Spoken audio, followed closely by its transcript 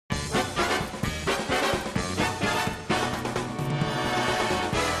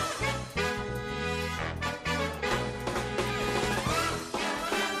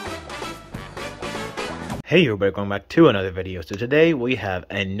Hey everybody, welcome back to another video. So today we have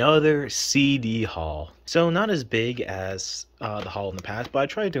another CD haul. So not as big as the haul in the past, but I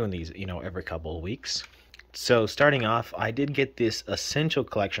try doing these, every couple of weeks. So starting off, I did get this essential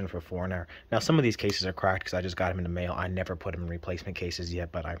collection for Foreigner. Now some of these cases are cracked because I just got them in the mail. I never put them in replacement cases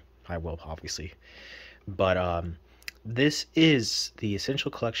yet, but I will obviously. But this is the essential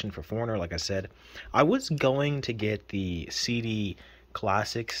collection for Foreigner. Like I said, I was going to get the CD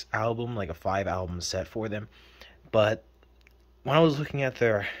Classics album, like a 5-album set for them, but when I was looking at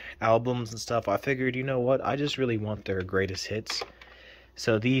their albums and stuff, I figured, you know what, I just really want their greatest hits.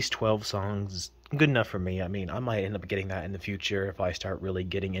 So these 12 songs is good enough for me. I mean, I might end up getting that in the future if I start really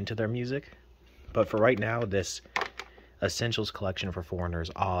getting into their music, but for right now, this Essentials collection for Foreigner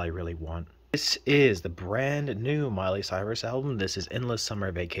is all I really want. This is the brand new Miley Cyrus album. This is Endless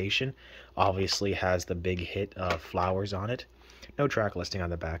Summer Vacation. Obviously has the big hit Flowers on it. No track listing on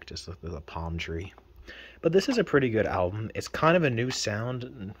the back, just a palm tree. But this is a pretty good album. It's kind of a new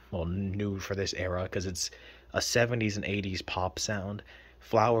sound, well, new for this era, because it's a 70s and 80s pop sound.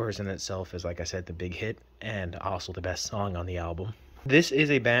 Flowers in itself is, like I said, the big hit, and also the best song on the album. This is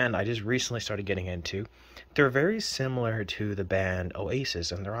a band I just recently started getting into. They're very similar to the band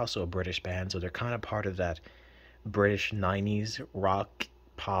Oasis, and they're also a British band, so they're kind of part of that British 90s rock,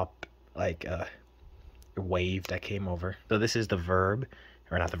 pop, wave that came over. So this is the Verve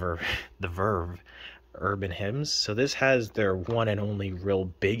Urban Hymns. So this has their one and only real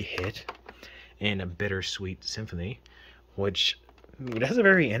big hit in A Bittersweet Symphony, which it has a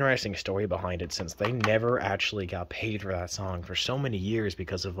very interesting story behind it, since they never actually got paid for that song for so many years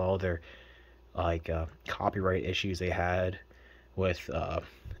because of all their copyright issues they had with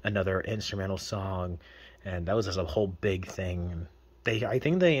another instrumental song, and that was just a whole big thing. I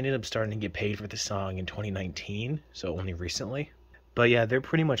think they ended up starting to get paid for the song in 2019, so only recently. But yeah, they're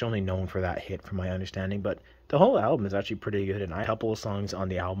pretty much only known for that hit from my understanding, but the whole album is actually pretty good, and a couple of songs on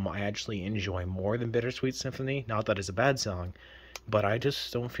the album I actually enjoy more than Bittersweet Symphony. Not that it's a bad song, but I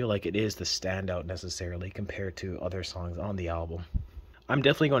just don't feel like it is the standout necessarily compared to other songs on the album. I'm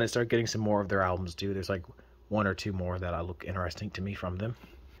definitely going to start getting some more of their albums too. There's like one or two more that look interesting to me from them.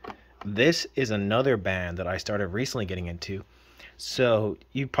 This is another band that I started recently getting into. So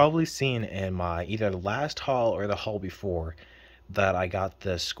you've probably seen in my either the last haul or the haul before that I got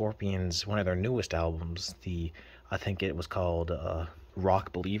the Scorpions, one of their newest albums. I think it was called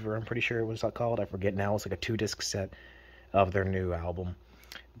Rock Believer, I'm pretty sure it was called. I forget now. It's like a 2-disc set of their new album.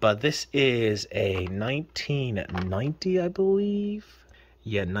 But this is a 1990, I believe.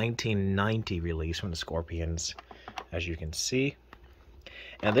 Yeah, 1990 release from the Scorpions, as you can see.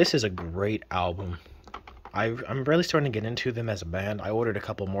 And this is a great album. I'm really starting to get into them as a band. I ordered a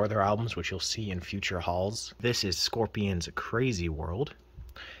couple more of their albums, which you'll see in future hauls. This is Scorpions' Crazy World.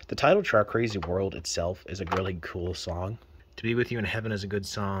 The title track, Crazy World, itself is a really cool song. To Be With You in Heaven is a good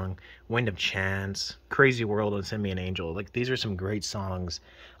song. Wind of Chance, Crazy World, and Send Me an Angel. Like, these are some great songs.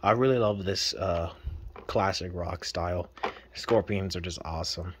 I really love this classic rock style. Scorpions are just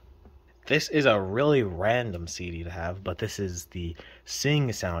awesome. This is a really random CD to have, but this is the Sing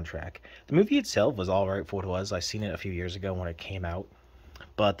soundtrack. The movie itself was alright for what it was. I seen it a few years ago when it came out,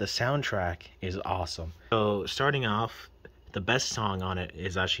 but the soundtrack is awesome. So starting off, the best song on it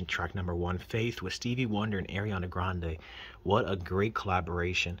is actually track number 1, Faith, with Stevie Wonder and Ariana Grande. What a great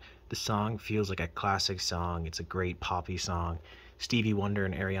collaboration. The song feels like a classic song. It's a great poppy song. Stevie Wonder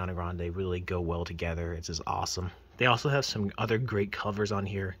and Ariana Grande really go well together. It's just awesome. They also have some other great covers on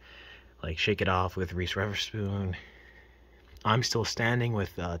here, like Shake It Off with Reese Witherspoon, I'm Still Standing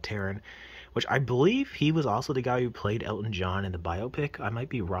with Taryn, which I believe he was also the guy who played Elton John in the biopic. I might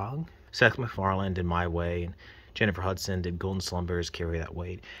be wrong. Seth MacFarlane did My Way, and Jennifer Hudson did Golden Slumbers, Carry That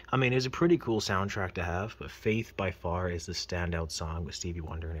Weight. I mean, it's a pretty cool soundtrack to have, but Faith by far is the standout song with Stevie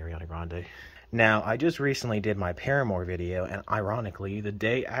Wonder and Ariana Grande. Now, I just recently did my Paramore video, and ironically, the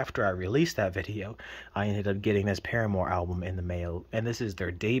day after I released that video, I ended up getting this Paramore album in the mail, and this is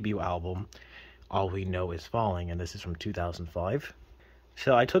their debut album, All We Know Is Falling, and this is from 2005.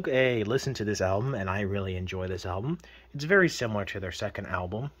 So I took a listen to this album, and I really enjoy this album. It's very similar to their second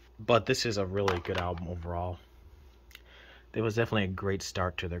album, but this is a really good album overall. It was definitely a great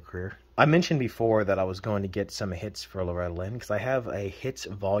start to their career. I mentioned before that I was going to get some hits for Loretta Lynn, because I have a Hits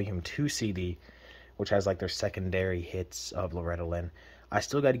Volume 2 CD, which has like their secondary hits of Loretta Lynn. I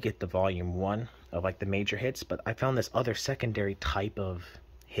still got to get the Volume 1 of like the major hits, but I found this other secondary type of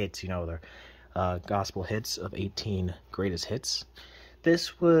hits, their gospel hits of 18 greatest hits.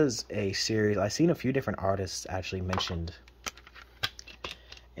 This was a series, I've seen a few different artists actually mentioned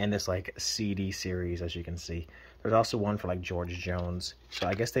in this like CD series, as you can see. There's also one for like George Jones. So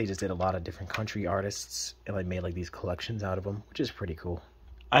I guess they just did a lot of different country artists and like made like these collections out of them, which is pretty cool.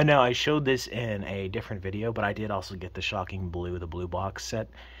 I know I showed this in a different video, but I did also get the Shocking Blue, the Blue Box set,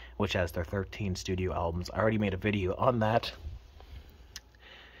 which has their 13 studio albums. I already made a video on that.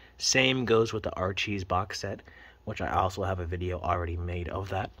 Same goes with the Archie's box set, which I also have a video already made of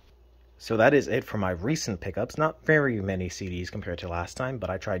that. So that is it for my recent pickups. Not very many CDs compared to last time, but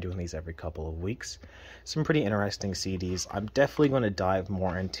I try doing these every couple of weeks. Some pretty interesting CDs. I'm definitely going to dive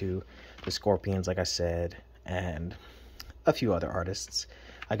more into the Scorpions, like I said, and a few other artists.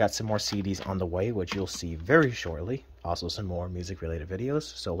 I got some more CDs on the way, which you'll see very shortly. Also some more music-related videos.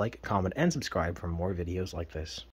 So like, comment, and subscribe for more videos like this.